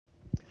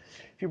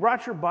If you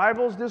brought your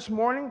Bibles this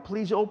morning,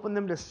 please open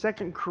them to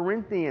 2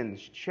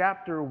 Corinthians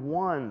chapter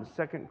 1.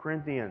 2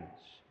 Corinthians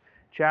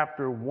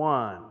chapter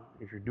 1.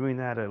 If you're doing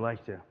that, I'd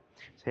like to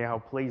say how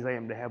pleased I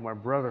am to have my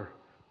brother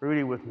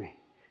Rudy with me.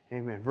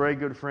 Amen. Very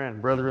good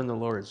friend, brother in the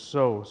Lord. It's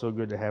so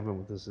good to have him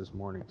with us this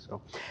morning.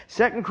 So,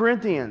 2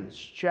 Corinthians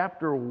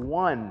chapter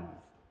 1.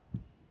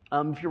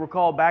 If you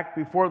recall back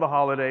before the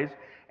holidays,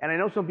 and I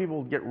know some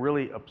people get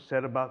really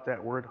upset about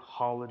that word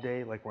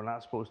holiday, like we're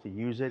not supposed to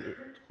use it.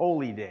 It's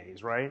holy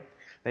days, right?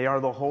 They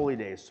are the holy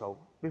days. So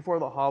before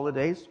the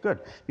holidays, good.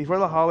 Before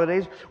the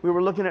holidays, we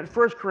were looking at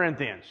 1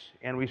 Corinthians,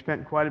 and we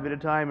spent quite a bit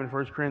of time in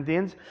 1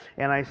 Corinthians,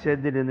 and I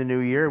said that in the new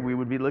year we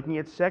would be looking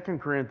at 2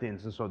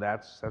 Corinthians, and so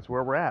that's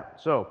where we're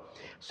at. So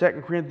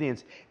 2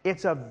 Corinthians,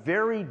 it's a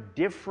very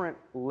different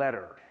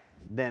letter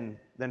than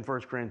 1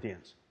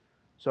 Corinthians.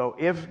 So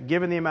if,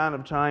 given the amount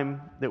of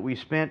time that we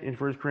spent in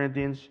 1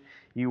 Corinthians,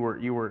 you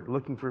were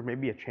looking for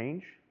maybe a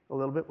change a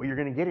little bit, well, you're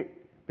going to get it,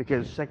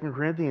 because 2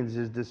 Corinthians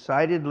is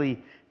decidedly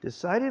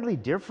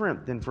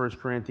different than 1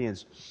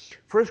 Corinthians.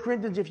 1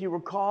 Corinthians, if you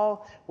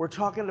recall, we're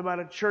talking about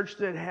a church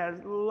that has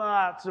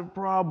lots of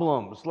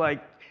problems.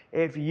 Like,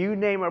 if you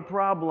name a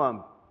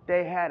problem,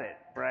 they had it,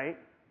 right?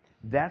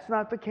 That's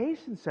not the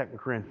case in 2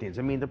 Corinthians.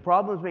 I mean, the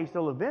problems may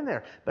still have been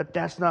there, but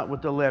that's not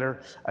what the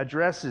letter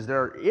addresses.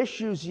 There are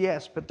issues,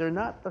 yes, but they're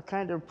not the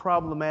kind of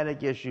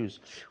problematic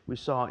issues we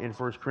saw in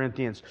 1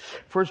 Corinthians.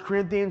 1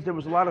 Corinthians, there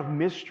was a lot of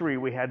mystery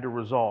we had to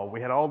resolve. We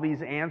had all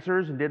these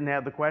answers and didn't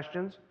have the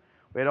questions.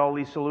 We had all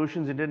these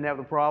solutions and didn't have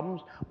the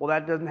problems. Well,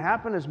 that doesn't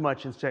happen as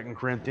much in 2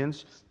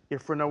 Corinthians,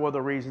 if for no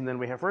other reason than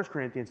we have 1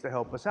 Corinthians to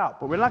help us out.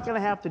 But we're not going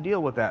to have to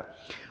deal with that.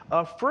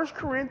 1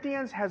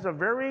 Corinthians has a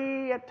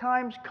very, at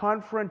times,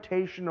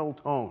 confrontational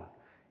tone.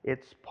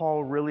 It's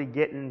Paul really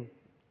getting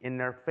in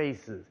their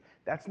faces.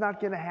 That's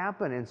not going to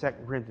happen in 2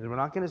 Corinthians. We're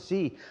not going to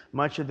see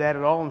much of that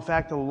at all. In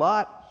fact, a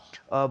lot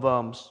of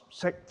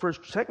 2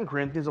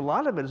 Corinthians, a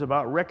lot of it is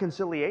about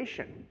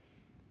reconciliation.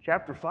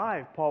 Chapter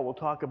 5, Paul will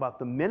talk about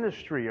the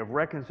ministry of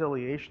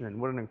reconciliation, and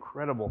what an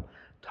incredible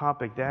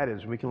topic that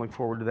is. We can look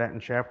forward to that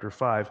in chapter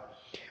 5.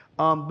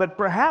 But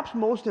perhaps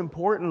most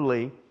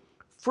importantly,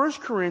 1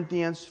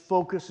 Corinthians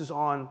focuses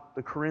on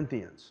the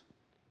Corinthians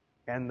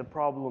and the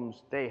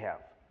problems they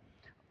have.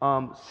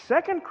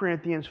 2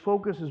 Corinthians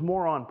focuses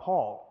more on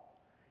Paul,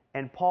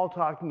 and Paul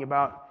talking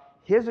about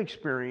his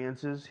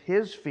experiences,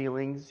 his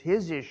feelings,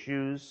 his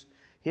issues,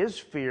 his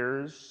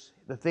fears,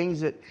 the things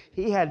that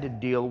he had to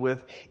deal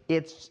with.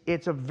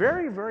 It's a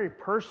very, very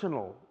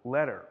personal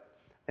letter.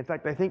 In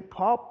fact, I think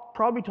Paul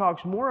probably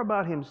talks more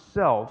about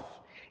himself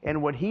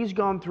and what he's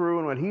gone through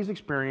and what he's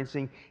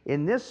experiencing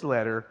in this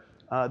letter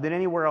than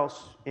anywhere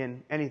else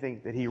in anything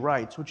that he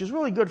writes, which is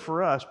really good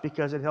for us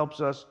because it helps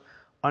us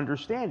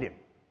understand him.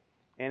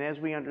 And as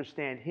we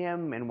understand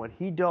him and what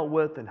he dealt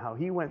with and how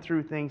he went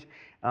through things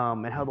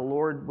and how the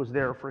Lord was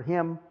there for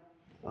him,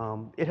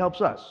 it helps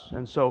us.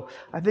 And so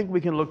I think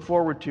we can look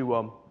forward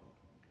to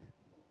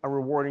a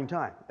rewarding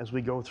time as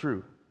we go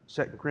through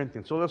 2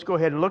 Corinthians. So let's go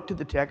ahead and look to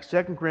the text,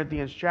 2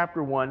 Corinthians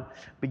chapter 1,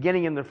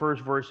 beginning in the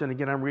first verse. And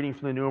again, I'm reading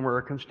from the New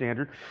American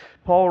Standard.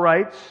 Paul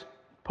writes,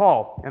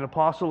 Paul, an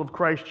apostle of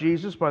Christ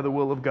Jesus by the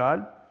will of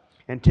God,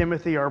 and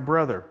Timothy our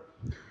brother,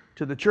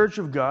 to the church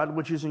of God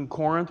which is in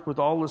Corinth with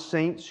all the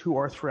saints who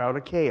are throughout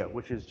Achaia,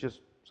 which is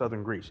just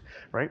southern Greece,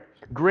 right?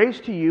 Grace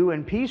to you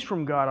and peace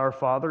from God our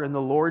Father and the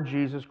Lord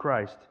Jesus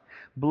Christ.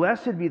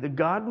 Blessed be the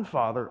God and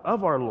Father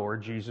of our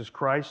Lord Jesus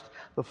Christ,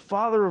 the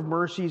Father of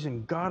mercies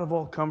and God of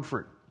all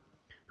comfort,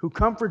 who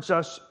comforts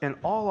us in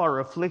all our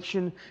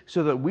affliction,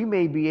 so that we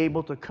may be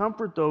able to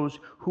comfort those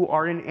who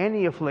are in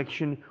any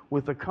affliction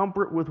with the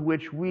comfort with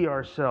which we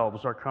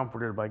ourselves are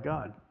comforted by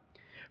God.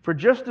 For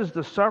just as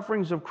the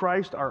sufferings of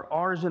Christ are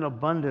ours in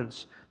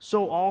abundance,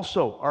 so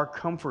also our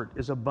comfort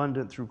is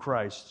abundant through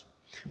Christ.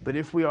 But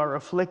if we are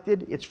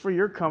afflicted, it's for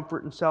your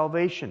comfort and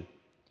salvation.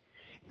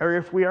 Or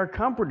if we are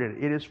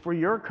comforted, it is for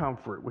your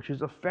comfort, which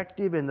is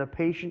effective in the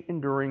patient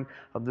enduring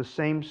of the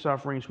same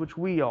sufferings which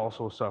we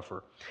also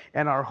suffer.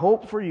 And our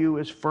hope for you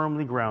is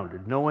firmly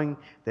grounded, knowing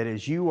that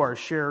as you are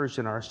sharers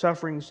in our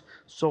sufferings,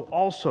 so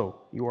also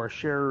you are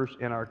sharers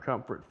in our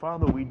comfort.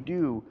 Father, we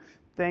do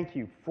thank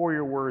you for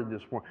your word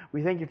this morning.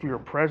 We thank you for your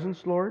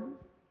presence, Lord.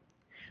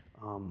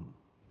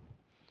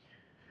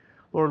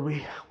 Lord,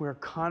 we are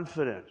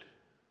confident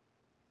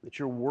that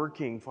you're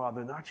working,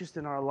 Father, not just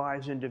in our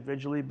lives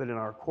individually, but in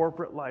our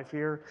corporate life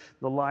here,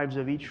 the lives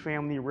of each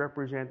family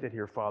represented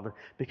here, Father,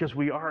 because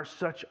we are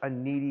such a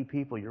needy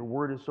people. Your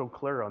word is so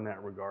clear on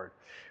that regard.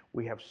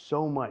 We have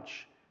so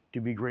much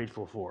to be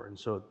grateful for. And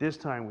so at this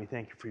time, we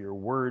thank you for your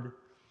word,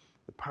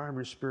 the power of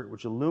your Spirit,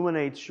 which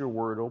illuminates your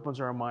word, opens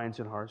our minds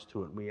and hearts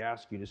to it. We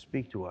ask you to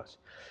speak to us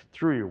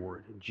through your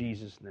word. In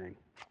Jesus' name,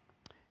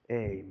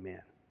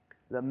 amen.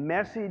 The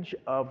message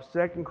of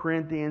 2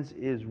 Corinthians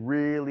is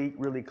really,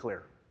 really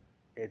clear.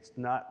 It's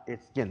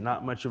again,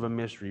 not much of a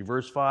mystery.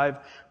 Verse 5,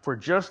 for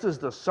just as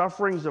the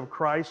sufferings of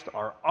Christ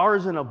are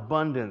ours in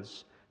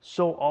abundance,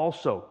 so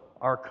also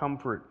our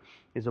comfort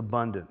is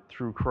abundant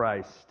through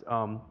Christ.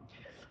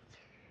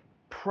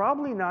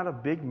 probably not a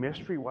big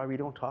mystery why we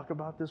don't talk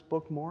about this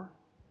book more.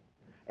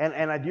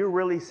 And I do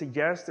really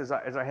suggest, as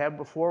I have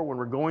before, when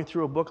we're going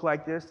through a book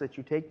like this, that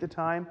you take the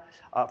time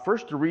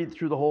first to read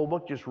through the whole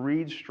book. Just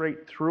read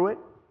straight through it.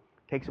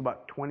 Takes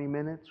about 20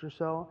 minutes or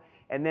so.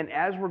 And then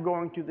as we're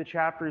going through the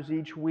chapters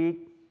each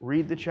week,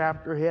 read the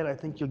chapter ahead. I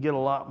think you'll get a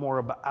lot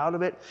more out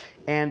of it.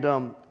 And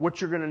what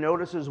you're going to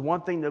notice is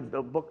one thing, the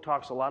book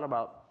talks a lot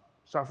about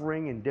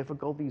suffering and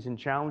difficulties and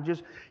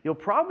challenges. You'll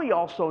probably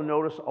also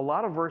notice a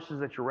lot of verses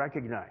that you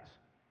recognize,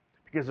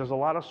 because there's a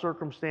lot of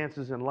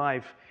circumstances in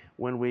life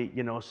when we,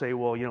 say,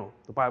 well,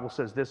 the Bible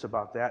says this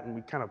about that, and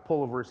we kind of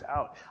pull a verse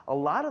out. A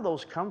lot of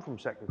those come from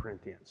 2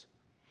 Corinthians.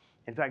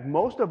 In fact,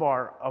 most of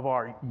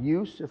our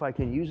use, if I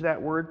can use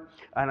that word,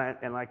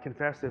 and I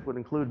confess it would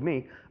include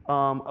me,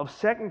 of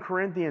 2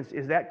 Corinthians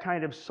is that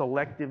kind of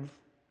selective,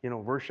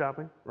 verse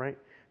shopping, right?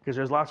 Because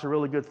there's lots of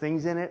really good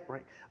things in it,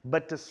 right?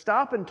 But to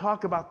stop and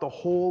talk about the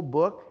whole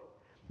book,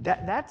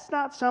 that's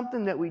not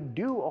something that we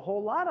do a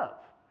whole lot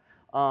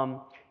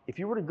of. If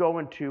you were to go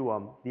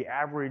into the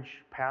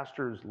average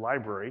pastor's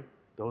library,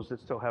 those that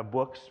still have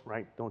books,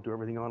 right, don't do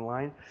everything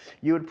online,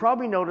 you would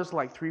probably notice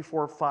like 3,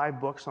 4, 5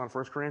 books on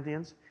 1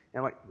 Corinthians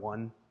and like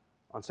 1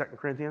 on 2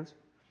 Corinthians.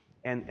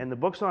 And the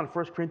books on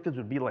 1 Corinthians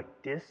would be like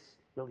this,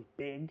 really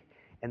big,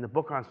 and the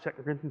book on 2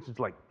 Corinthians is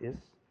like this.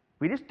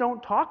 We just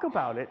don't talk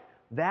about it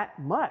that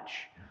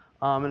much.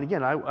 And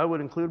again, I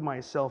would include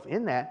myself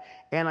in that.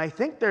 And I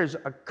think there's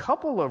a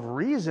couple of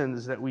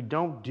reasons that we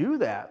don't do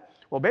that.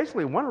 Well,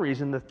 basically, one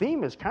reason, the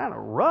theme is kind of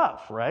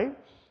rough, right?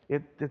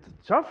 It's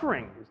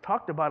suffering. It's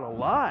talked about a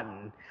lot,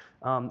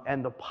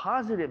 and the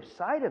positive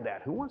side of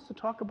that. Who wants to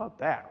talk about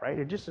that, right?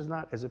 It just is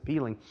not as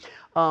appealing.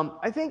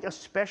 I think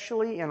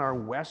especially in our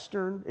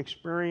Western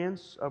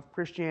experience of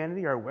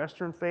Christianity, our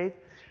Western faith,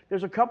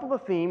 there's a couple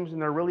of themes,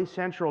 and they're really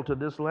central to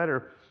this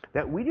letter,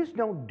 that we just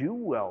don't do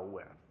well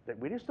with, that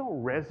we just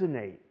don't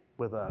resonate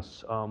with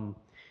us.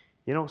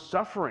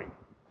 Suffering.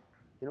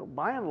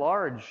 By and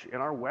large, in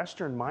our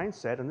Western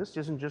mindset, and this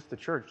isn't just the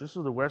church, this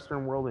is the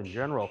Western world in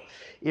general,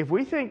 if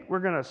we think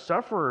we're going to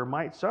suffer or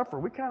might suffer,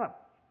 we kind of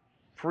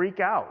freak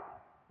out,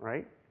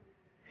 right?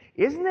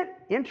 Isn't it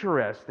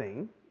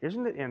interesting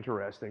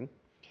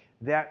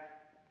that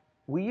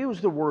we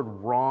use the word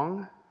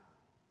wrong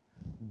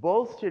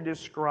both to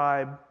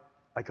describe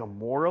like a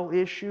moral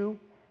issue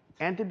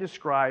and to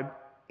describe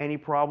any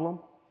problem?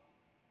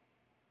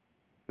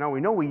 Now, we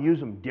know we use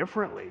them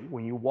differently.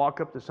 When you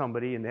walk up to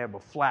somebody and they have a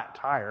flat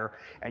tire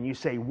and you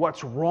say,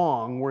 "What's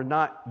wrong?" we're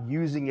not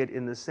using it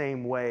in the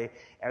same way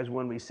as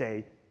when we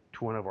say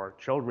to one of our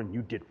children,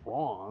 "You did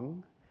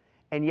wrong."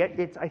 And yet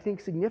it's, I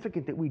think,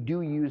 significant that we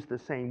do use the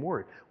same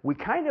word. We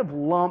kind of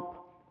lump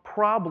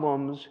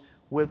problems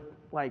with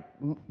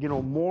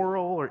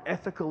moral or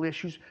ethical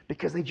issues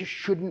because they just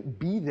shouldn't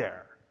be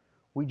there.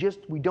 We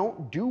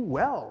don't do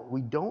well. We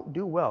don't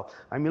do well.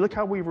 I mean, look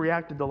how we've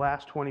reacted the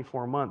last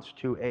 24 months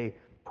to a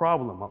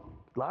problem. A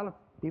lot of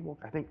people,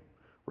 I think,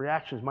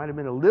 reactions might have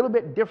been a little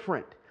bit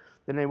different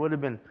than they would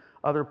have been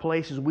other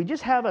places. We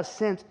just have a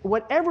sense,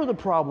 whatever the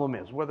problem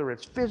is, whether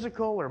it's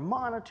physical or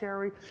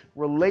monetary,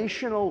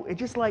 relational, it's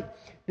just like,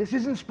 this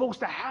isn't supposed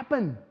to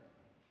happen.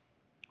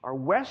 Our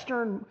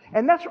Western,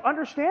 and that's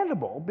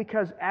understandable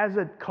because as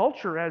a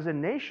culture, as a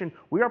nation,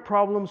 we are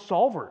problem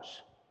solvers.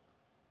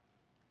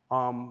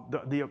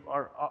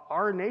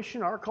 Our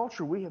nation, our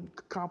culture, we have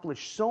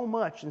accomplished so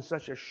much in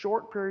such a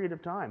short period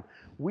of time.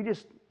 We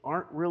just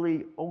aren't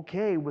really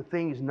okay with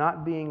things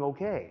not being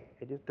okay.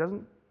 It just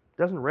doesn't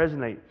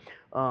resonate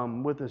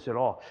with us at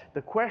all.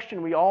 The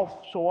question we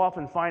all so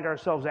often find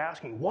ourselves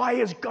asking, why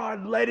is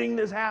God letting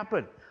this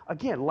happen?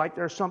 Again, like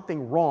there's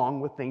something wrong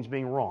with things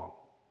being wrong,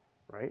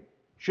 right?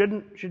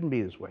 Shouldn't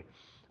be this way.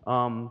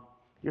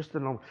 Just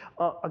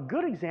a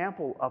good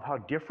example of how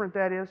different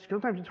that is.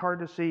 Sometimes it's hard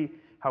to see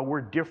how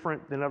we're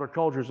different than other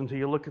cultures until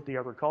you look at the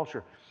other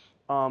culture.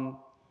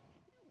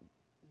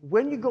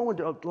 When you go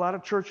into a lot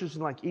of churches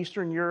in like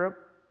Eastern Europe,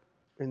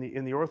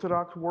 in the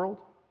Orthodox world,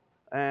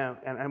 and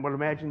I would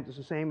imagine it's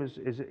the same as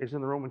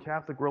in the Roman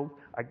Catholic world,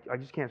 I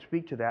just can't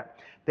speak to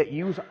that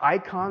use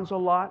icons a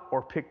lot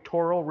or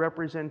pictorial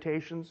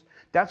representations.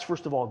 That's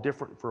first of all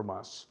different from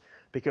us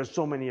because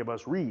so many of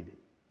us read.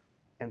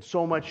 And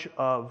so much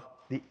of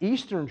the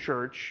Eastern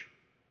church,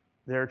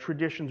 their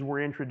traditions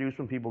were introduced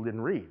when people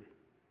didn't read.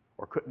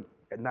 Or couldn't,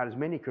 not as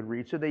many could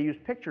read, so they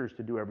used pictures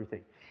to do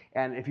everything.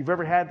 And if you've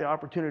ever had the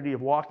opportunity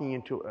of walking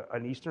into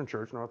an Eastern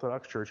church, an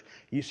Orthodox church,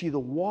 you see the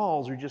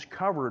walls are just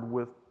covered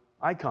with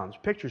icons,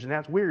 pictures, and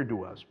that's weird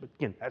to us. But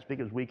again, that's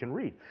because we can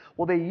read.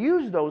 Well, they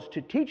use those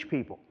to teach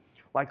people.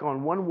 Like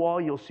on one wall,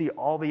 you'll see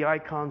all the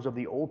icons of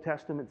the Old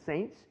Testament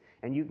saints,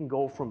 and you can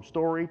go from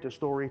story to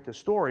story to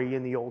story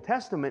in the Old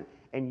Testament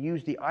and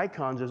use the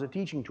icons as a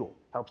teaching tool.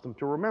 Helps them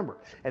to remember.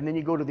 And then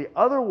you go to the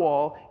other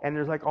wall, and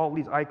there's like all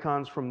these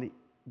icons from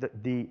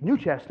the New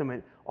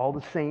Testament, all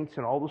the saints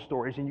and all the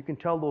stories, and you can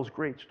tell those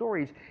great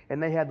stories,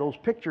 and they had those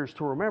pictures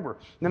to remember.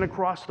 And then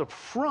across the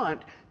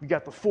front, you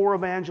got the four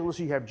evangelists,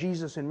 you have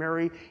Jesus and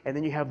Mary, and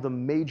then you have the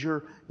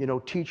major,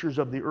 teachers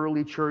of the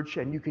early church,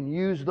 and you can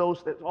use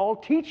those, that's all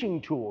teaching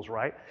tools,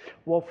 right?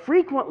 Well,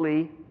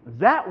 frequently,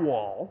 that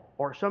wall,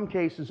 or some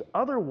cases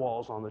other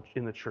walls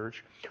in the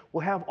church,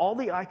 will have all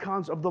the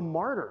icons of the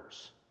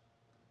martyrs,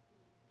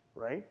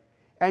 right?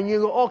 And you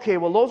go, okay,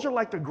 well, those are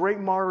like the great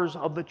martyrs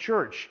of the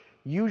church.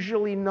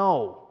 Usually,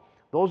 no.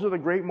 Those are the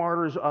great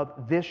martyrs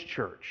of this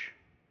church.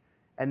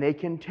 And they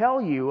can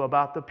tell you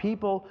about the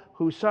people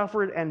who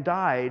suffered and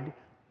died,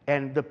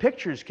 and the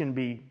pictures can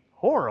be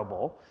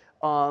horrible.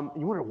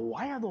 You wonder,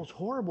 why are those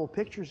horrible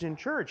pictures in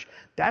church?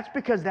 That's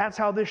because that's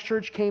how this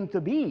church came to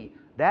be.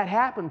 That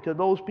happened to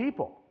those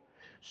people.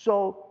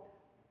 So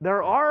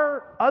there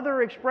are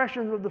other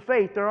expressions of the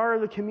faith. There are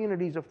other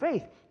communities of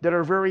faith that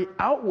are very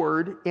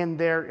outward in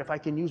their, if I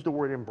can use the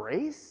word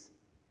embrace,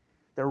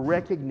 their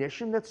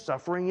recognition that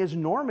suffering is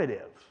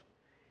normative.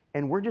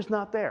 And we're just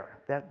not there.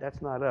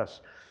 That's not us.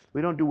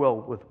 We don't do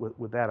well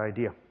with that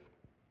idea.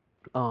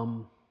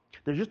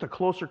 There's just a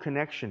closer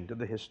connection to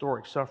the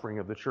historic suffering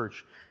of the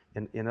church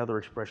in other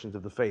expressions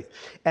of the faith.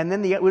 And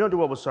then we don't do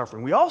well with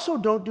suffering. We also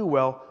don't do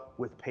well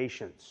with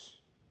patience.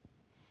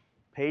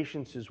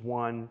 Patience is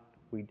one.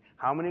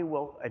 How many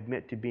will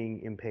admit to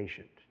being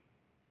impatient?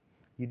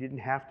 You didn't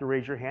have to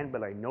raise your hand,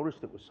 but I noticed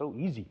it was so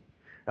easy.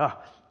 We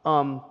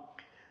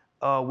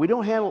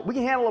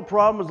can handle a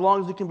problem as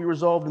long as it can be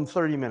resolved in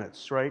 30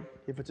 minutes, right?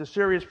 If it's a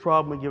serious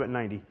problem, we give it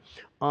 90.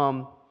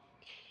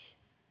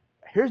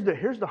 Here's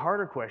the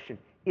harder question.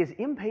 Is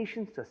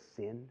impatience a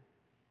sin?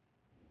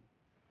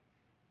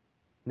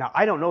 Now,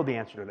 I don't know the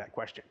answer to that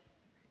question.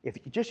 If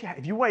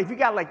you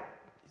got like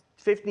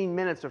 15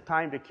 minutes of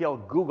time to kill,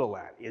 Google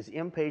that. Is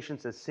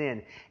impatience a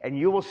sin? And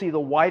you will see the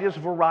widest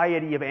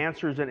variety of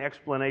answers and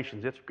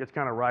explanations. It's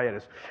kind of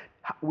riotous.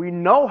 We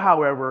know,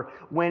 however,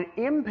 when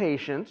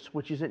impatience,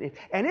 which is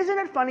and isn't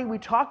it funny, we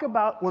talk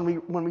about,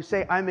 when we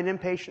say I'm an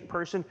impatient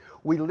person,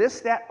 we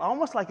list that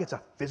almost like it's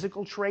a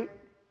physical trait.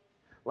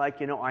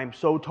 Like, I'm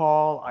so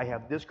tall, I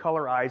have this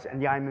color eyes,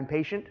 and yeah, I'm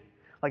impatient.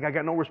 Like, I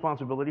got no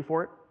responsibility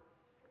for it.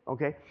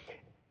 Okay?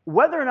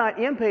 Whether or not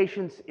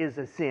impatience is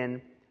a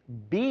sin,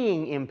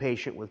 being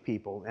impatient with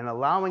people and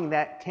allowing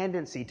that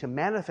tendency to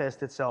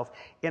manifest itself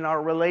in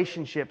our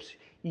relationships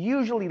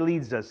usually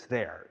leads us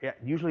there.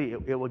 Usually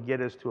it will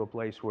get us to a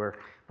place where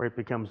it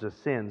becomes a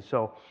sin.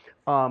 So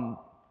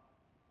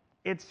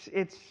it's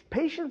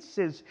patience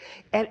is,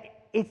 and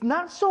it's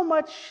not so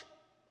much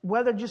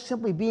whether just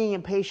simply being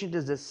impatient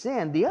is a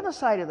sin. The other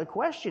side of the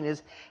question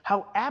is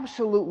how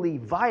absolutely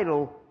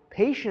vital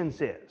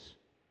patience is.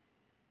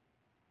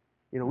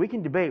 We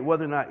can debate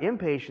whether or not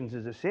impatience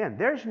is a sin.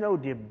 There's no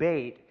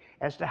debate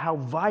as to how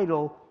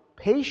vital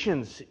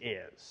patience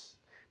is.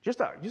 Just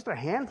a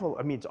handful,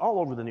 it's all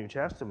over the New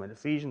Testament.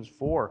 Ephesians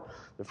 4,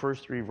 the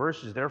first 3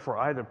 verses. Therefore,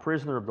 I, the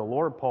prisoner of the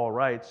Lord, Paul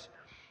writes,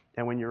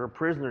 and when you're a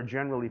prisoner,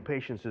 generally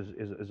patience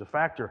is a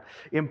factor,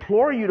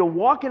 implore you to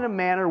walk in a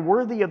manner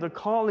worthy of the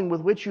calling with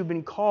which you've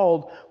been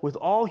called, with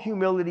all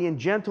humility and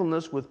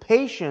gentleness, with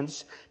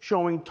patience,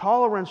 showing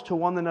tolerance to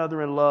one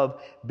another in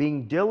love,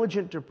 being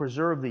diligent to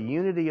preserve the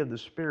unity of the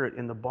Spirit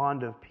in the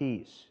bond of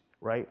peace,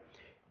 right?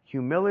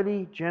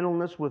 Humility,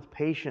 gentleness with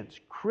patience,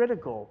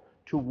 critical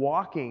to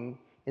walking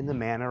in the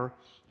manner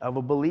of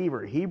a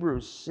believer.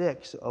 Hebrews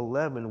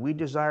 6:11, we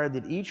desire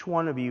that each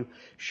one of you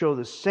show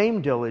the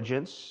same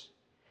diligence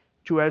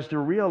as to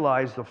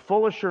realize the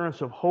full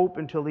assurance of hope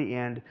until the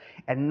end,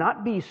 and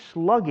not be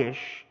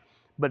sluggish,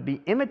 but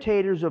be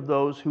imitators of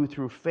those who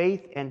through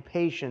faith and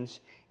patience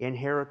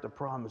inherit the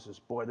promises.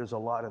 Boy, there's a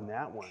lot in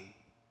that one.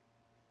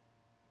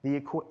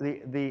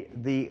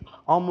 The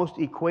almost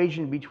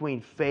equation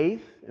between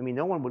faith,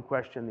 no one would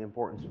question the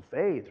importance of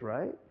faith,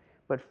 right?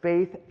 But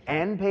faith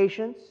and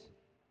patience,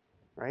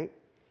 right?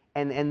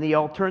 And the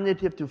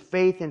alternative to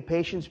faith and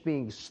patience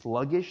being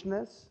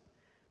sluggishness.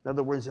 In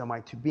other words, am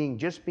I being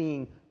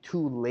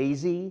too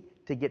lazy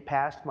to get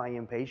past my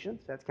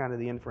impatience? That's kind of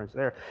the inference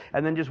there.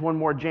 And then just one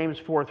more, James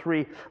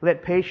 4:3,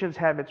 let patience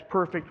have its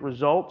perfect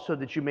result so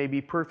that you may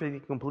be perfect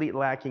and complete,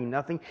 lacking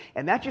nothing.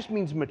 And that just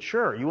means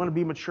mature. You want to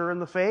be mature in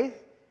the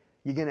faith?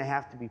 You're going to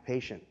have to be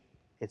patient.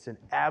 It's an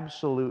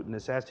absolute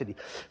necessity.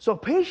 So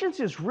patience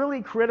is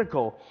really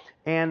critical.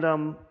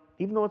 And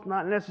even though it's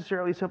not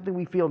necessarily something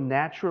we feel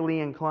naturally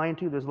inclined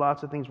to, there's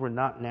lots of things we're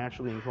not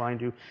naturally inclined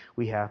to,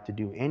 we have to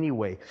do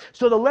anyway.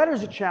 So the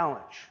letter's a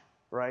challenge,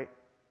 right?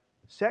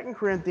 2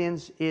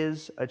 Corinthians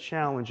is a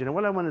challenge. And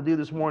what I want to do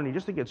this morning,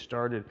 just to get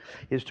started,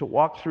 is to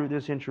walk through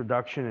this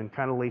introduction and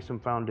kind of lay some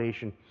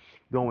foundation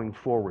going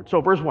forward. So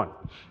verse 1,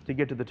 to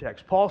get to the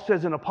text. Paul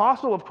says, an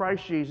apostle of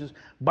Christ Jesus,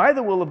 by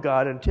the will of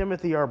God, and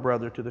Timothy our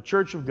brother, to the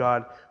church of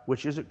God,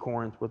 which is at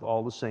Corinth, with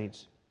all the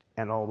saints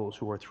and all those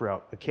who are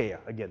throughout Achaia.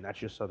 Again, that's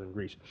just southern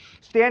Greece.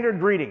 Standard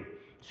greeting.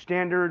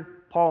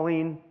 Standard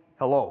Pauline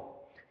hello.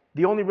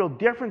 The only real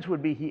difference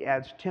would be he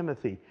adds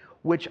Timothy,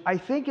 which I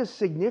think is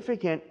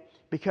significant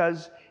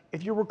because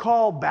If you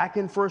recall, back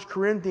in 1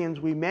 Corinthians,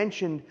 we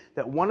mentioned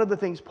that one of the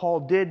things Paul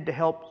did to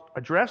help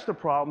address the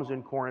problems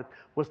in Corinth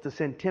was to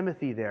send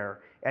Timothy there.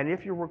 And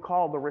if you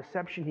recall, the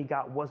reception he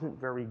got wasn't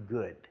very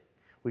good.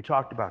 We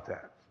talked about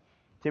that.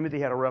 Timothy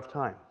had a rough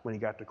time when he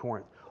got to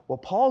Corinth. Well,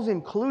 Paul's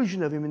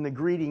inclusion of him in the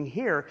greeting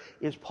here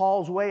is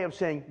Paul's way of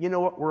saying, you know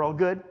what, we're all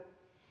good.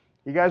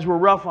 You guys were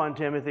rough on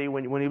Timothy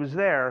when he was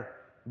there,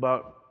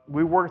 but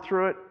we worked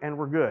through it and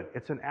we're good.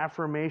 It's an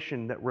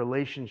affirmation that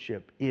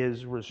relationship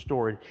is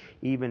restored,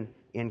 even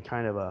in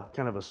kind of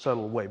a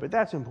subtle way. But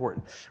that's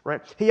important,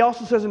 right? He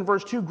also says in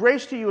verse 2,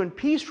 grace to you and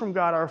peace from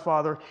God our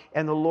Father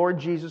and the Lord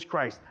Jesus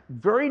Christ.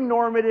 Very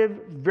normative,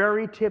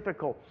 very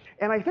typical.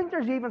 And I think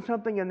there's even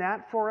something in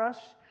that for us.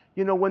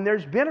 You know, when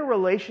there's been a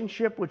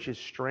relationship which is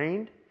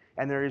strained,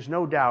 and there is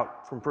no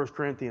doubt from 1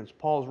 Corinthians,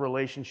 Paul's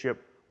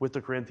relationship with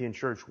the Corinthian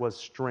church was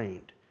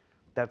strained.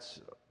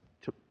 That's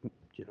to,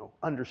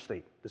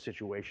 understate the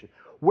situation.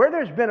 Where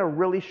there's been a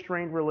really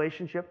strained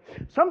relationship,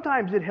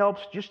 sometimes it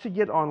helps just to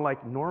get on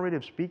like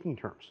normative speaking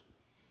terms.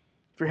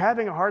 If you're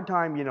having a hard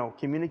time,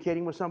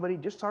 communicating with somebody,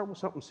 just start with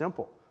something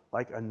simple,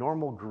 like a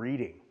normal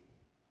greeting.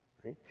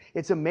 Right?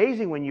 It's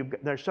amazing when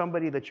there's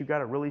somebody that you've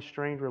got a really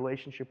strained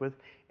relationship with,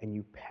 and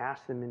you pass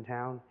them in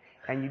town,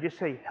 and you just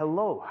say,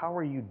 hello, how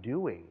are you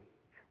doing?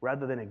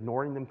 Rather than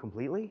ignoring them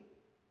completely.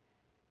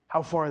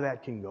 How far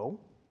that can go.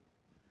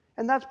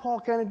 And that's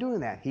Paul kind of doing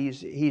that.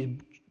 He's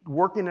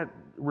working at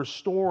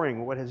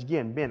restoring what has,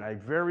 again, been a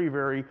very,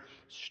 very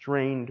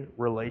strained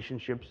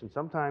relationships, and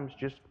sometimes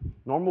just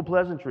normal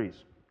pleasantries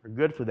are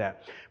good for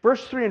that.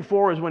 Verse 3 and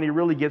 4 is when he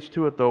really gets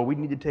to it, though. We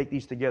need to take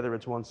these together.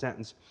 It's one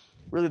sentence.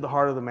 Really the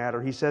heart of the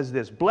matter. He says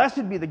this,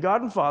 blessed be the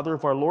God and Father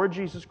of our Lord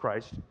Jesus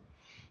Christ,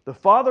 the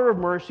Father of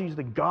mercies,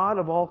 the God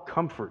of all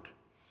comfort,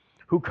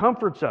 who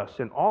comforts us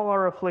in all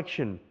our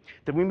affliction,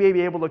 that we may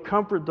be able to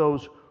comfort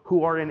those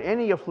who are in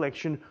any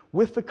affliction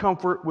with the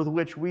comfort with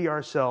which we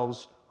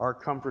ourselves are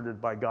comforted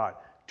by God.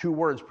 Two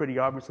words pretty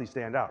obviously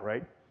stand out,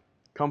 right?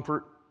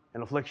 Comfort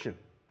and affliction.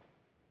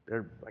 I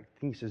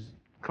think he says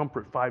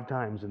comfort 5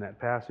 times in that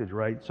passage,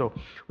 right? So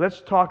let's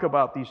talk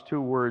about these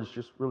two words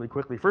just really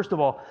quickly. First of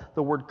all,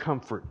 the word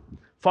comfort.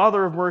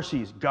 Father of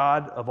mercies,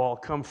 God of all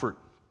comfort.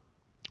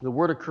 The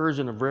word occurs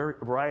in a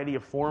variety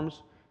of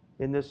forms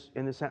in this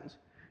sentence.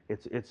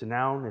 It's a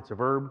noun, it's a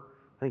verb.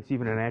 I think it's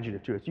even an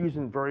adjective too. It's used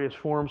in various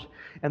forms.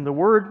 And the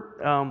word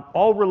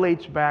all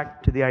relates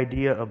back to the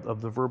idea of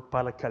the verb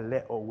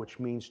parakaleo, which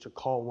means to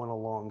call one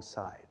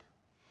alongside.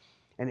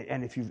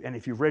 And if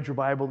you've read your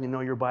Bible,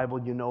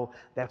 you know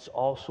that's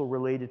also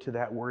related to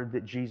that word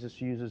that Jesus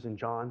uses in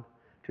John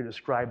to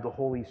describe the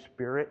Holy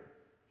Spirit.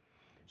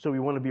 So we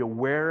want to be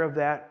aware of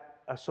that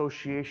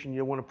association.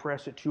 You don't want to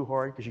press it too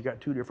hard because you've got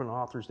two different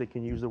authors that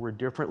can use the word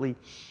differently.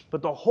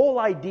 But the whole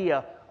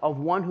idea of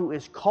one who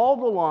is called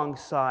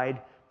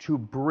alongside to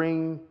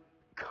bring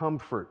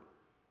comfort.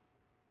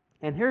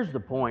 And here's the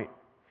point.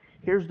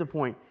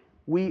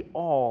 We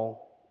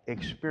all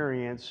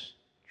experience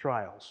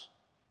trials,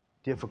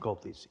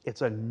 difficulties.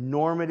 It's a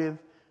normative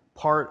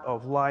part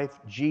of life.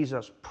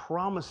 Jesus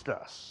promised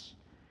us,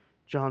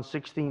 John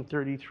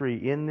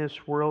 16:33, in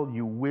this world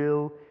you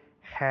will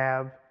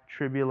have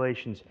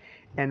tribulations.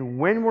 And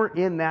when we're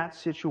in that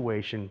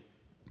situation,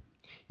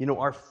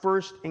 our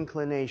first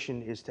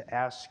inclination is to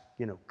ask,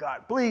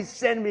 God, please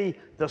send me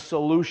the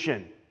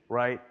solution,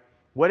 right?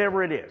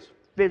 Whatever it is,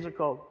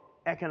 physical,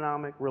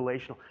 economic,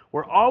 relational.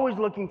 We're always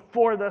looking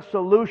for the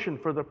solution,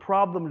 for the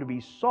problem to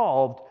be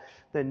solved.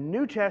 The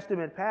New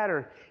Testament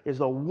pattern is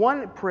the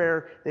one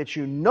prayer that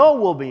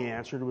will be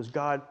answered was,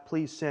 God,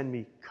 please send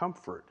me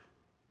comfort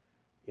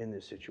in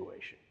this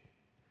situation.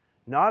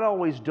 Not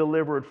always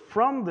delivered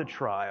from the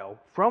trial,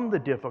 from the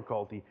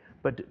difficulty,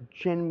 but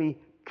send me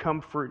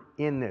comfort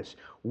in this.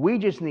 We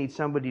just need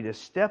somebody to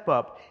step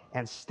up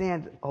and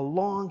stand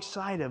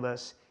alongside of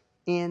us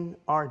in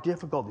our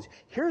difficulties.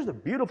 Here's the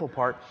beautiful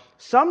part.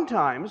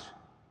 Sometimes,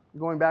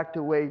 going back to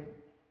the way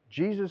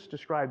Jesus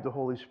described the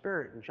Holy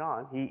Spirit in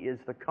John, he is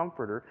the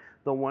comforter,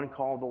 the one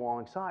called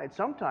alongside.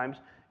 Sometimes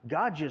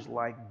God just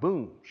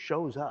boom,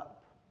 shows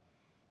up.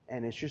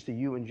 And it's just a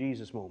you and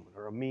Jesus moment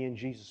or a me and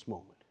Jesus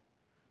moment.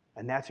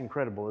 And that's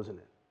incredible, isn't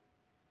it?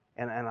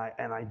 And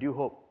I do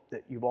hope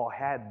that you've all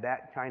had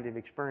that kind of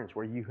experience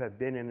where you have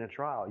been in a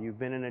trial, you've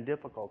been in a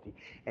difficulty,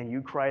 and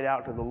you cried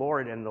out to the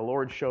Lord, and the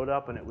Lord showed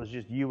up, and it was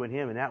just you and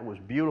him, and that was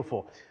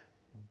beautiful.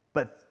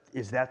 But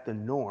is that the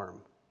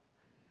norm?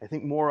 I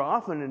think more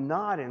often than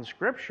not in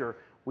Scripture,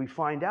 we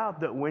find out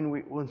that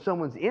when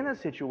someone's in a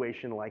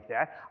situation like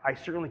that, I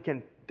certainly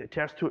can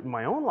attest to it in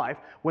my own life,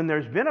 when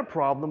there's been a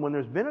problem, when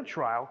there's been a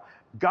trial,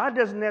 God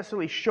doesn't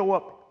necessarily show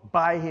up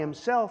by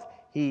himself.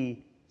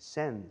 He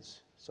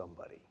sends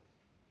somebody.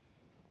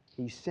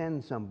 He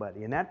sends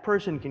somebody. And that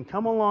person can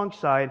come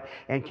alongside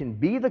and can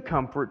be the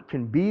comfort,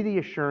 can be the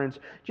assurance,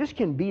 just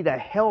can be the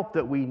help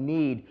that we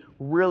need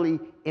really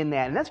in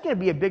that. And that's going to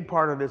be a big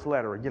part of this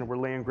letter. Again, we're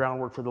laying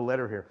groundwork for the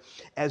letter here.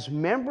 As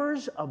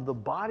members of the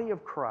body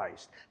of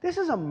Christ, this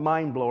is a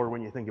mind blower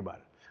when you think about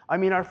it. I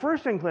mean, our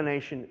first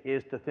inclination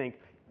is to think,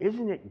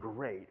 isn't it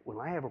great when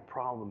I have a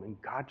problem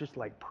and God just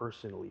like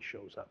personally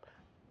shows up?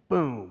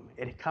 Boom.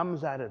 It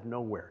comes out of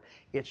nowhere.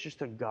 It's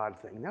just a God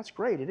thing. That's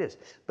great, it is.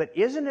 But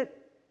isn't it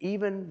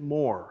even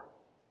more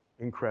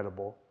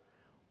incredible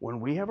when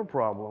we have a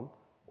problem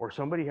or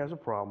somebody has a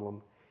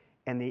problem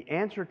and the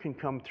answer can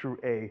come through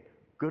a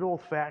good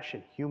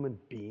old-fashioned human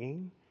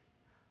being,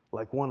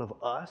 like one of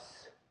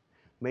us,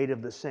 made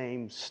of the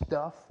same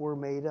stuff we're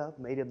made of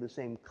the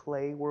same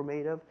clay we're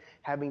made of,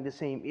 having the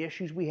same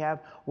issues we have,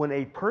 when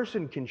a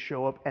person can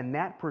show up and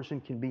that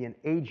person can be an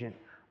agent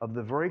of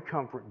the very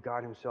comfort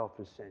God himself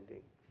is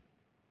sending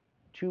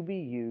to be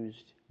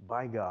used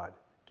by God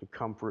to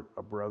comfort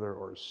a brother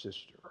or a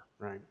sister,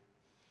 right?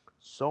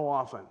 So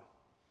often,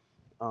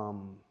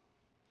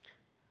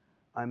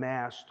 I'm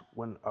asked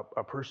when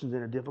a person's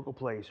in a difficult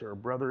place, or a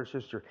brother or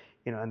sister,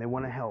 and they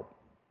want to help.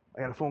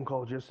 I had a phone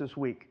call just this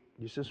week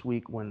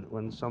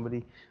when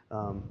somebody,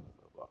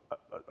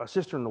 a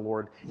sister in the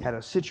Lord, had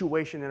a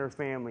situation in her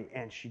family,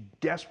 and she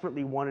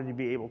desperately wanted to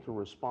be able to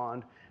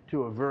respond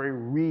to a very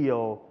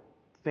real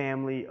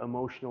family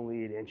emotional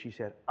need, and she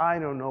said, I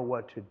don't know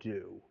what to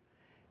do.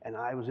 And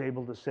I was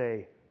able to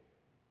say,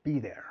 be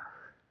there.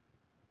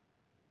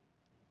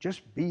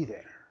 Just be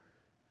there.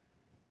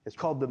 It's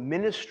called the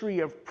ministry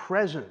of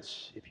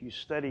presence, if you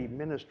study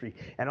ministry.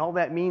 And all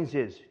that means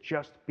is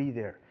just be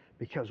there.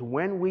 Because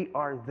when we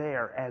are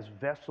there as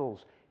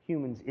vessels,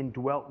 humans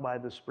indwelt by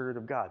the Spirit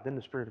of God, then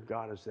the Spirit of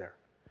God is there.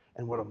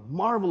 And what a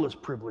marvelous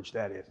privilege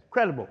that is.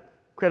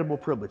 Incredible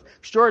privilege.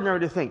 Extraordinary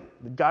to think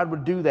that God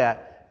would do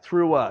that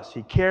through us.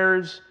 He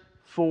cares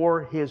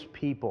for his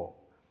people.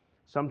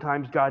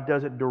 Sometimes God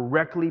does it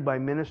directly by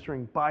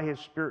ministering by his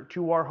Spirit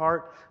to our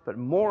heart, but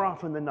more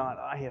often than not,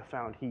 I have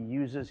found he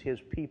uses his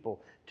people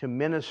to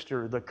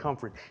minister the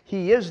comfort.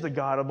 He is the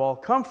God of all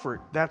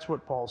comfort. That's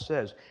what Paul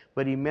says.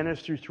 But he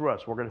ministers through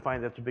us. We're going to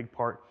find that's a big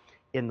part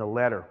in the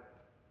letter.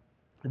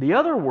 The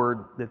other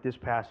word that this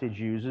passage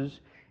uses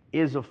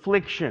is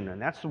affliction,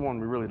 and that's the one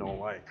we really don't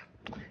like.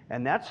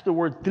 And that's the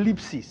word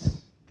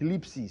thlipsis.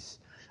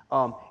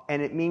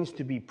 And it means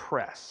to be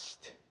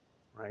pressed,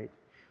 right?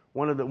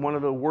 One of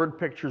the word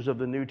pictures of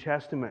the New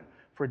Testament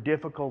for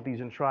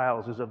difficulties and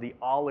trials is of the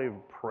olive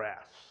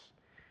press.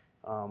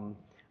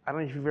 I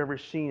don't know if you've ever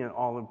seen an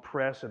olive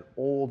press, an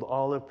old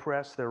olive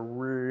press. They're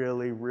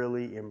really,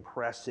 really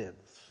impressive.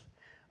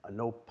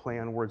 No play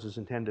on words is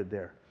intended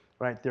there,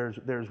 right?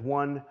 There's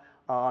one,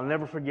 I'll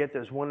never forget,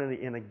 there's one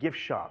in a gift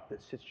shop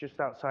that sits just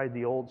outside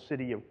the old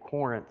city of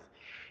Corinth.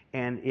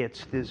 And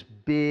it's this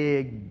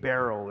big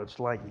barrel. It's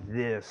like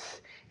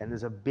this. And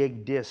there's a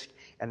big disc.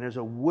 And there's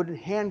a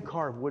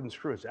hand-carved wooden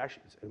screw. It's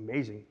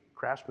amazing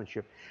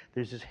craftsmanship.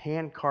 There's this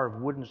hand-carved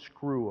wooden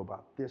screw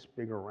about this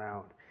big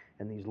around.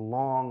 And these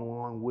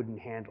long wooden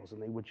handles.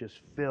 And they would just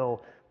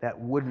fill that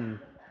wooden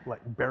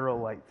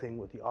barrel-like thing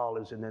with the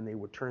olives. And then they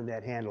would turn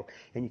that handle.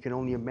 And you can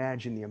only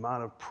imagine the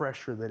amount of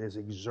pressure that is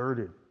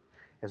exerted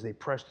as they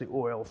press the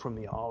oil from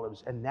the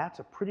olives. And that's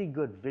a pretty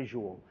good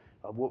visual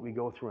of what we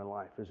go through in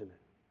life, isn't it?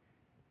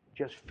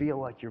 Just feel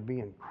like you're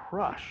being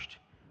crushed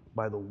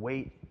by the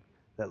weight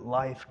that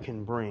life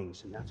can bring.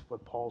 And that's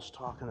what Paul's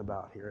talking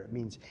about here. It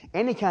means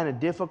any kind of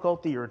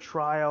difficulty or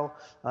trial.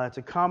 It's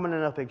a common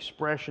enough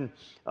expression.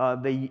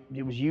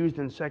 It was used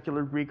in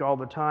secular Greek all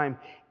the time.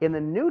 In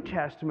the New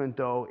Testament,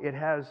 though, it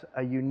has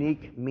a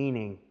unique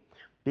meaning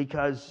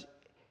because,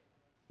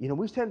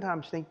 we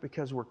sometimes think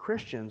because we're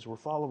Christians, we're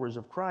followers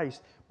of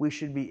Christ, we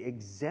should be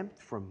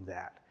exempt from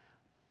that.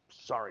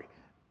 Sorry.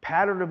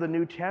 Pattern of the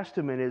New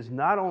Testament is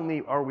not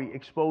only are we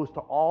exposed to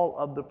all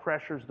of the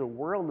pressures the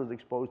world is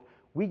exposed,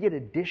 we get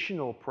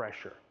additional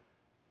pressure.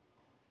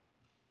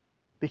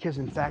 Because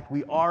in fact,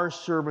 we are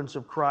servants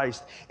of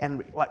Christ.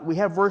 And we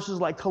have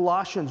verses like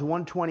Colossians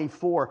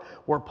 1:24,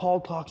 where Paul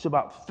talks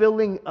about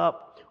filling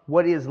up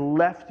what is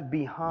left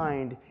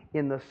behind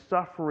in the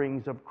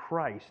sufferings of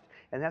Christ.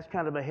 And that's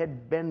kind of a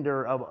head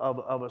bender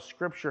of a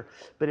scripture.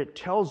 But it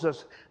tells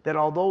us that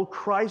although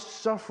Christ's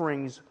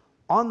sufferings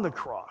on the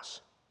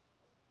cross,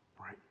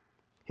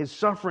 his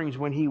sufferings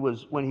when he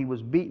was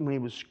beaten, when he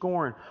was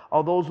scorned,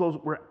 although those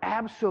were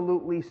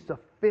absolutely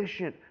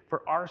sufficient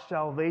for our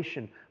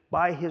salvation.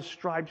 By his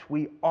stripes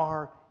we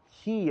are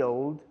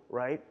healed,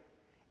 right?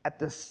 At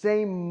the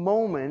same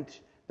moment,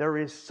 there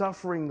is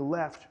suffering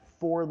left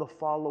for the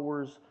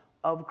followers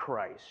of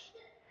Christ.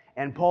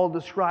 And Paul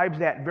describes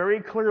that very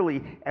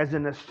clearly as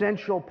an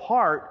essential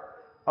part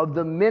of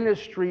the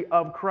ministry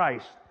of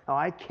Christ. Now,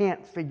 I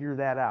can't figure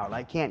that out.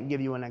 I can't give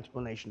you an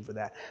explanation for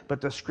that. But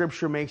the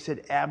Scripture makes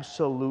it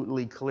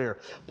absolutely clear.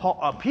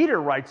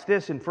 Peter writes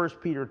this in 1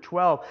 Peter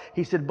 12.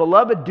 He said,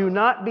 "Beloved, do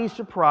not be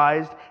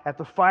surprised at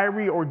the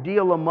fiery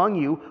ordeal among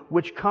you,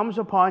 which comes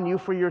upon you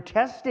for your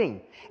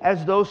testing,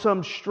 as though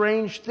some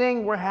strange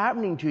thing were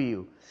happening to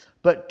you.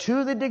 But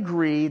to the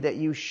degree that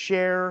you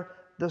share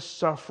the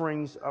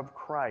sufferings of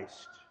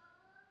Christ."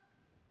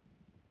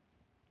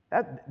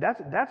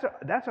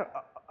 That's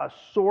a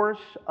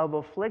source of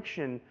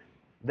affliction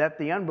that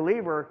the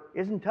unbeliever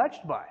isn't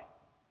touched by.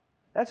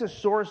 That's a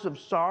source of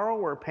sorrow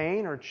or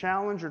pain or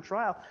challenge or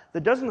trial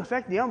that doesn't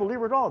affect the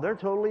unbeliever at all. They're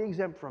totally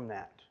exempt from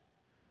that.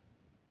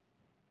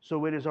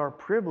 So it is our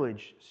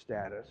privileged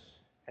status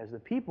as the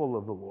people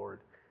of the Lord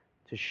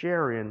to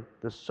share in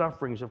the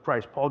sufferings of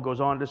Christ. Paul goes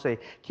on to say,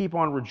 keep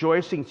on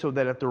rejoicing so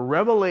that at the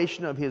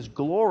revelation of his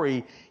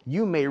glory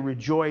you may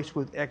rejoice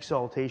with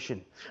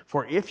exultation.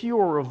 For if you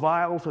are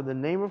reviled for the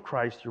name of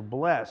Christ, you're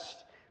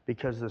blessed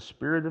because the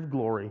Spirit of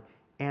glory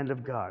and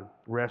of God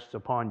rests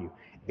upon you.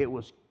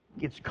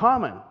 It's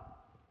common.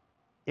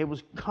 It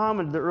was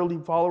common to the early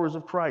followers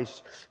of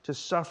Christ to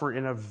suffer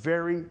in a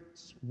very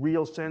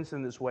real sense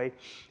in this way,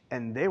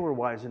 and they were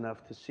wise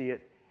enough to see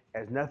it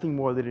as nothing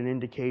more than an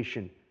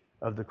indication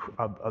of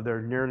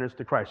their nearness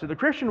to Christ. So the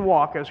Christian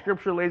walk, as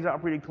Scripture lays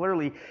out pretty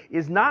clearly,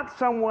 is not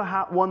something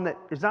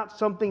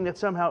that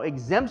somehow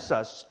exempts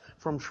us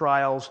from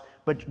trials,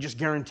 but just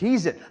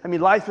guarantees it. I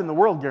mean, life in the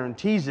world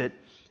guarantees it.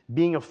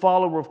 Being a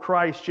follower of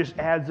Christ just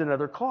adds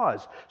another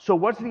cause. So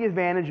what's the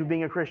advantage of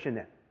being a Christian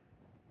then?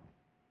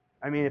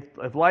 I mean,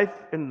 if life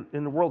in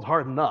the world's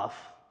hard enough,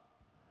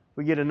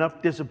 we get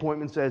enough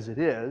disappointments as it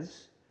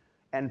is,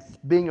 and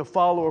being a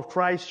follower of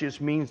Christ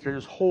just means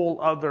there's whole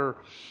other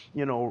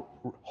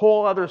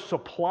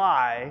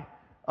supply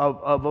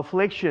of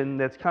affliction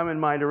that's come in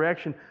my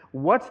direction.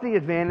 What's the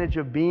advantage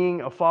of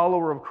being a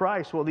follower of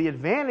Christ? Well, the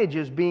advantage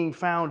is being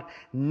found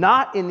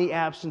not in the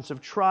absence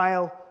of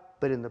trial,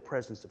 but in the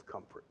presence of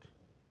comfort.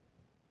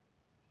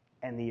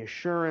 And the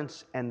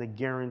assurance and the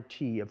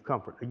guarantee of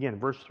comfort. Again,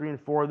 verse 3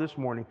 and 4 this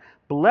morning.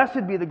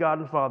 Blessed be the God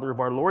and Father of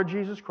our Lord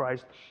Jesus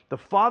Christ, the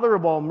Father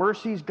of all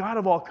mercies, God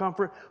of all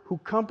comfort, who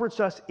comforts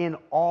us in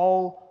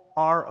all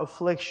our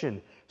affliction,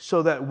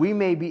 so that we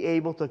may be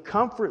able to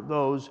comfort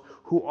those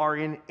who are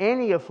in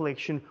any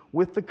affliction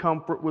with the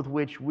comfort with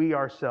which we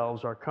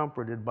ourselves are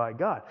comforted by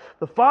God.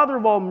 The Father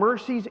of all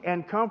mercies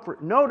and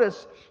comfort.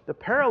 Notice the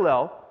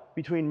parallel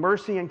between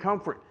mercy and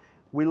comfort.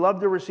 We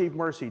love to receive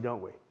mercy,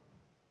 don't we?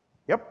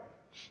 Yep.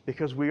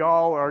 Because we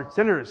all are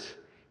sinners,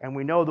 and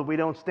we know that we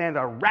don't stand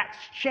a rat's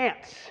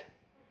chance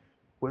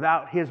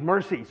without His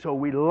mercy. So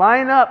we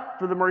line up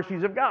for the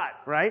mercies of God,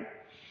 right?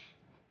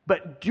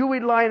 But do we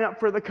line up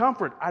for the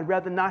comfort? I'd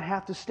rather not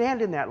have to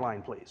stand in that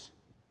line, please.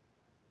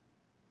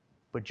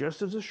 But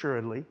just as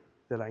assuredly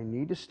that I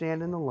need to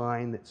stand in the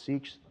line that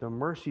seeks the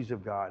mercies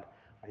of God,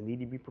 I need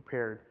to be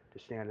prepared to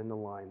stand in the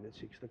line that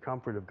seeks the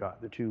comfort of God.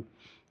 The two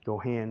go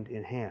hand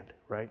in hand,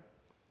 right?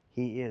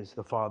 He is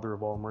the Father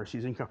of all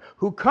mercies and comfort,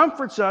 who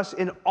comforts us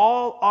in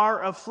all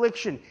our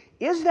affliction.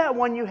 Is that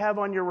one you have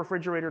on your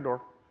refrigerator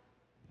door?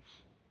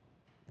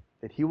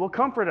 That He will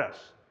comfort us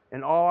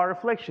in all our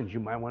afflictions. You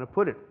might want to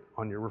put it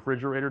on your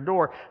refrigerator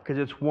door because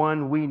it's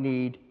one we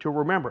need to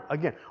remember.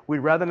 Again, we'd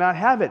rather not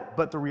have it,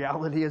 but the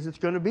reality is it's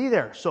going to be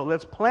there. So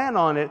let's plan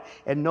on it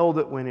and know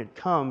that when it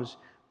comes,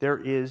 there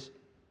is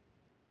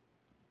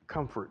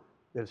comfort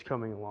that is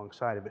coming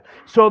alongside of it,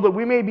 so that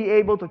we may be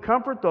able to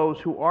comfort those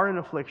who are in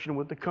affliction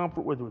with the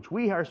comfort with which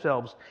we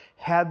ourselves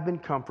have been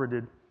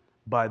comforted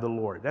by the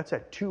Lord. That's a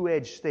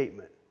two-edged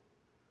statement.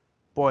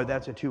 Boy,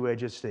 that's a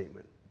two-edged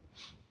statement.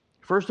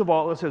 First of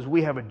all, it says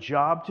we have a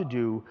job to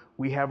do.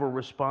 We have a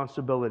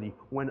responsibility.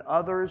 When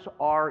others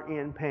are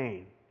in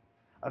pain,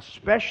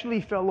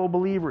 especially fellow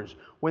believers,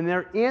 when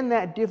they're in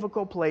that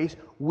difficult place,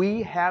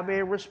 we have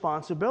a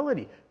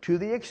responsibility. To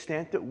the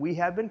extent that we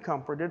have been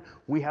comforted,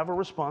 we have a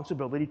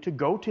responsibility to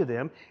go to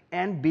them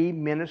and be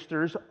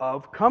ministers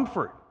of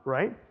comfort,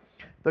 right?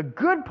 The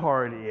good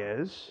part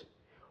is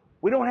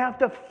we don't have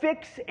to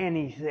fix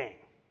anything.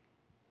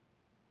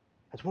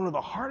 That's one of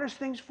the hardest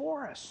things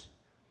for us.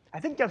 I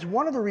think that's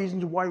one of the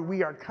reasons why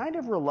we are kind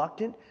of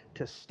reluctant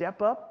to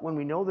step up when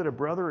we know that a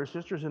brother or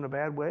sister's in a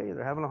bad way,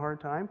 they're having a hard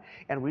time,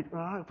 and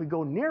if we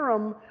go near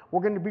them,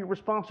 we're going to be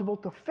responsible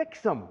to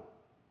fix them.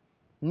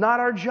 Not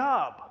our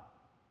job.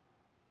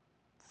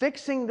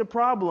 Fixing the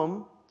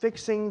problem,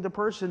 fixing the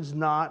person's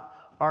not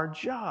our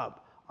job.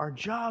 Our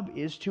job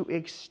is to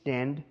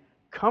extend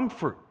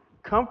comfort.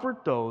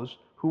 Comfort those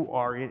who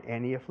are in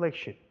any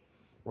affliction,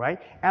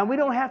 right? And we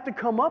don't have to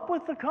come up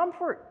with the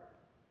comfort.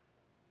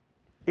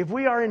 If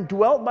we are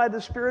indwelt by the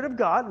Spirit of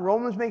God,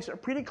 Romans makes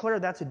it pretty clear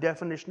that's a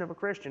definition of a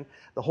Christian.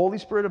 The Holy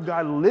Spirit of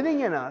God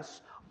living in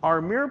us,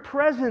 our mere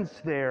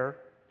presence there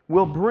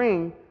will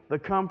bring the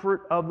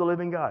comfort of the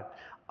living God.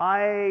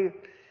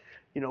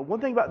 One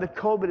thing about that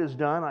COVID has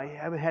done, I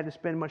haven't had to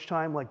spend much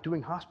time like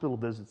doing hospital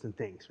visits and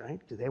things, right?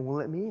 Because they won't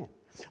let me in.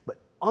 But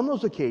on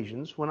those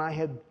occasions, when I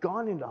have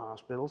gone into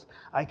hospitals,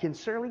 I can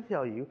certainly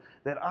tell you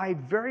that I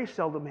very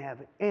seldom have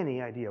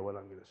any idea what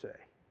I'm going to say.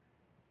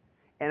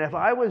 And if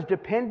I was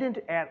dependent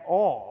at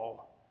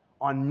all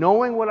on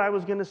knowing what I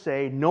was going to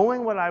say,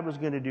 knowing what I was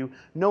going to do,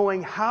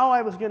 knowing how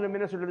I was going to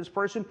minister to this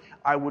person,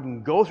 I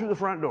wouldn't go through the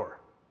front door,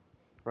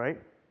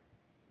 right?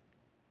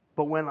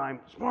 But when I'm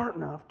smart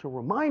enough to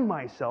remind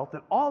myself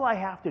that all I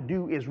have to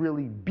do is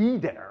really be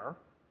there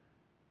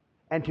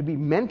and to be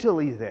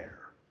mentally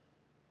there,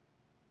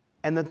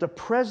 and that the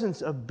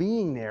presence of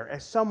being there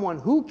as someone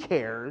who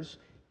cares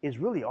is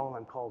really all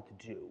I'm called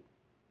to do,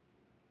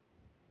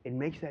 it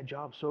makes that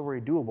job so very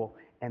doable.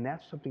 And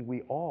that's something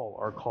we all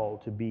are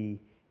called to be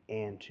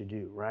and to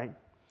do, right?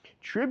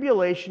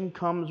 Tribulation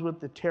comes with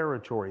the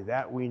territory,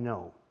 that we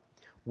know.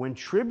 When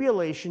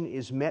tribulation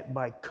is met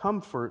by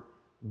comfort,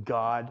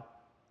 God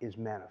is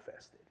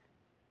manifested.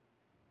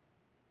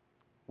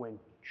 When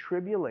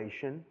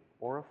tribulation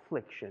or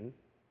affliction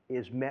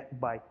is met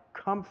by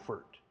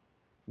comfort,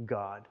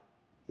 God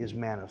is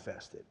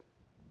manifested.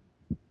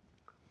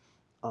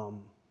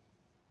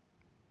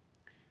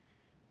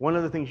 One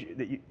of the things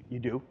that you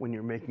do when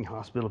you're making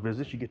hospital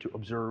visits, you get to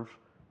observe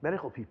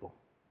medical people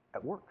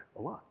at work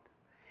a lot.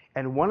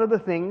 And one of the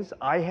things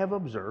I have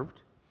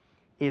observed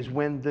is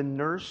when the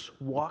nurse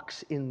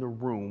walks in the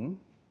room,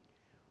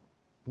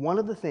 one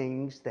of the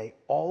things they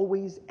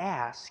always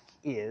ask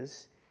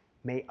is,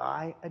 "May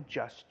I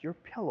adjust your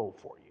pillow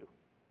for you?"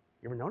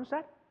 You ever notice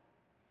that?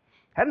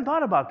 Hadn't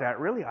thought about that,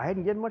 really. I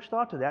hadn't given much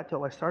thought to that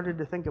till I started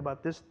to think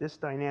about this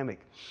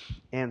dynamic.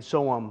 And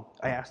so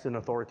I asked an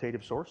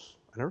authoritative source,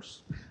 a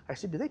nurse. I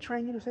said, "Do they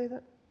train you to say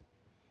that?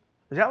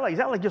 Is that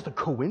like just a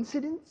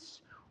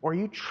coincidence? Or are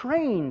you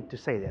trained to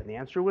say that?" And the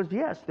answer was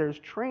yes, there's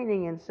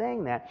training in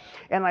saying that.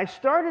 And I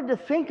started to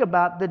think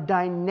about the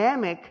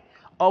dynamic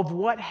of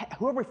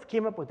whoever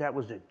came up with that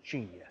was a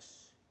genius.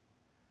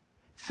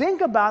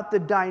 Think about the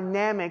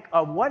dynamic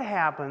of what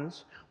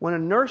happens when a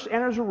nurse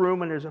enters a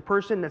room and there's a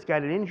person that's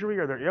got an injury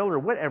or they're ill or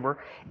whatever,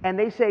 and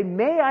they say,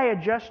 "May I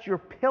adjust your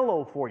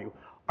pillow for you?"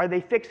 Are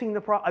they fixing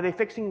Are they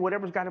fixing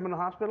whatever's got him in the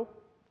hospital?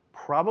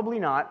 Probably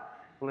not,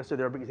 unless they're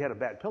there because he had a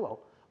bad pillow.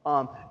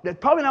 That's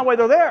probably not why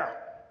they're there.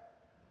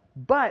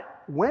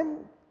 But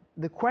when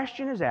the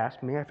question is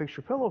asked, "May I fix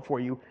your pillow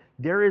for you?"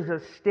 there is a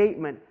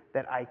statement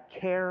that I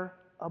care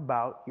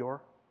about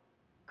your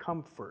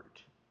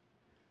comfort.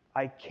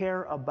 I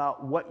care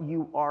about what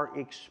you are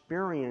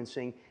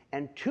experiencing,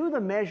 and to the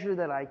measure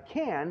that I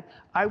can,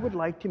 I would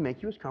like to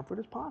make you as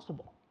comfortable as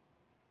possible.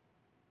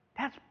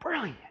 That's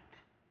brilliant.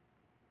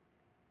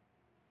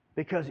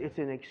 Because it's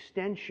an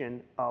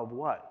extension of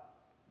what?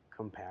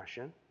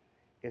 Compassion.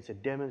 It's a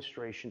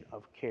demonstration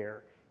of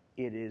care.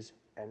 It is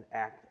an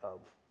act of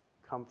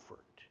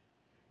comfort.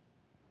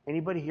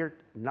 Anybody here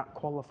not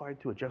qualified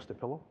to adjust a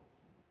pillow?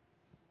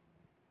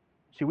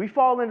 See, we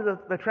fall into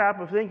the trap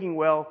of thinking,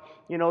 well,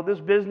 this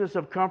business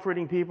of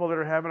comforting people that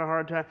are having a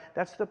hard time,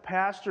 that's the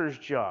pastor's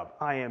job.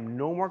 I am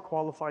no more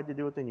qualified to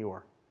do it than you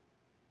are.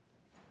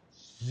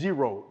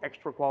 0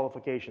 extra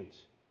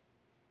qualifications.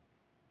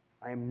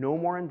 I am no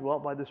more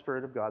indwelt by the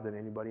Spirit of God than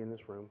anybody in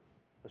this room,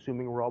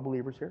 assuming we're all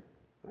believers here.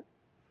 Right?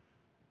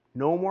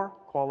 No more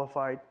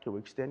qualified to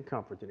extend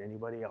comfort than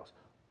anybody else.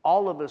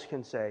 All of us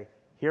can say,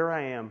 "Here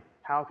I am,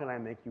 how can I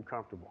make you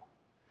comfortable?"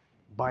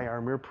 By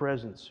our mere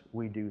presence,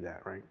 we do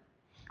that, right?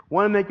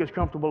 Want to make you as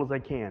comfortable as I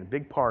can.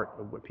 Big part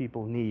of what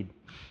people need.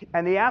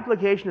 And the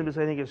application of this,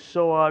 I think, is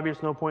so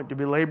obvious, no point to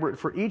belabor it.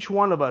 For each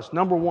one of us,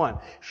 number one,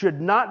 should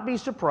not be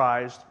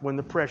surprised when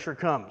the pressure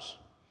comes.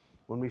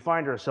 When we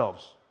find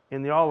ourselves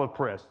in the olive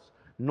press.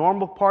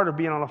 Normal part of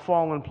being on a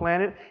fallen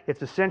planet.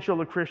 It's essential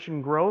to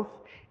Christian growth.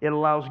 It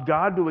allows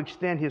God to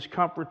extend His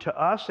comfort to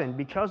us, and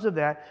because of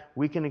that,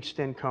 we can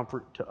extend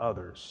comfort to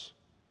others.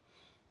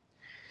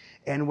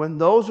 And when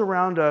those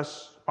around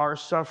us are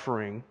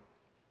suffering,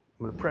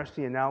 I'm going to press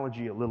the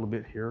analogy a little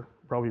bit here,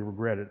 probably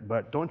regret it,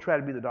 but don't try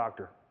to be the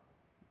doctor,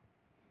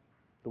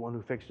 the one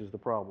who fixes the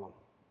problem,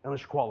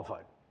 unless you're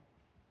qualified.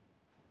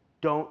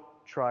 Don't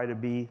try to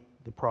be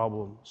the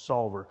problem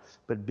solver,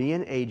 but be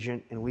an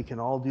agent, and we can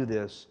all do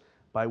this,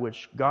 by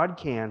which God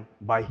can,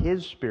 by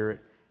His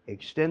Spirit,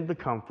 extend the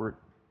comfort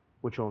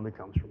which only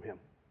comes from Him.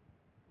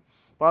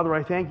 Father,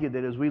 I thank you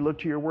that as we look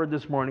to your word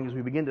this morning, as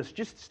we begin to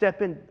just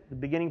step in the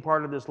beginning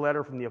part of this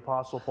letter from the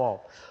Apostle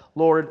Paul,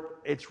 Lord,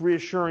 it's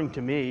reassuring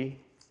to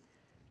me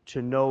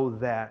to know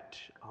that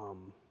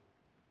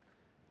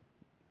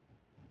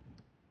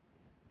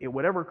in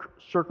whatever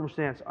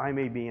circumstance I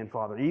may be in,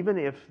 Father, even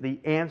if the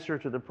answer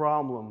to the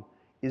problem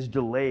is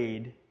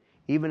delayed,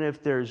 even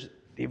if there's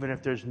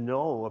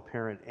no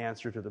apparent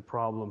answer to the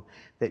problem,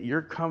 that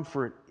your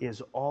comfort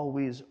is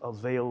always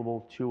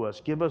available to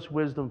us. Give us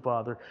wisdom,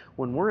 Father,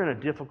 when we're in a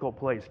difficult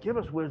place. Give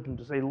us wisdom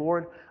to say,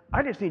 "Lord,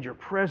 I just need your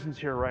presence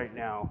here right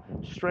now.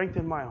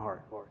 Strengthen my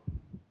heart, Lord."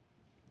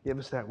 Give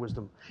us that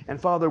wisdom.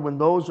 And Father, when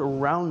those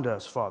around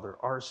us, Father,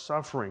 are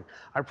suffering,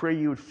 I pray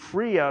you would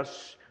free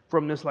us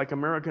from this like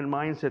American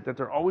mindset that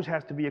there always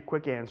has to be a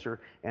quick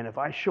answer, and if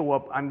I show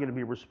up, I'm going to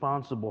be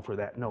responsible for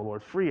that. No,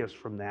 Lord, free us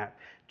from that,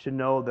 to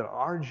know that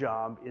our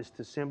job is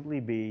to simply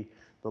be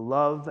the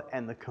love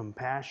and the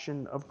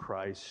compassion of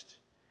Christ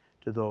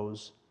to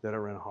those that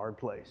are in a hard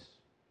place.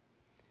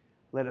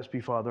 Let us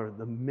be, Father,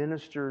 the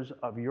ministers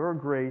of your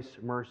grace,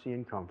 mercy,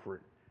 and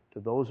comfort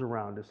to those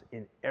around us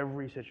in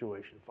every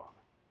situation, Father.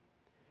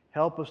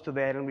 Help us to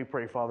that, and we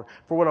pray, Father,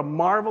 for what a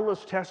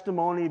marvelous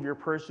testimony of your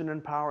person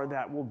and power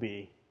that will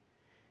be.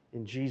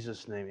 In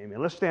Jesus' name,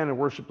 amen. Let's stand and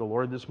worship the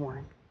Lord this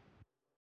morning.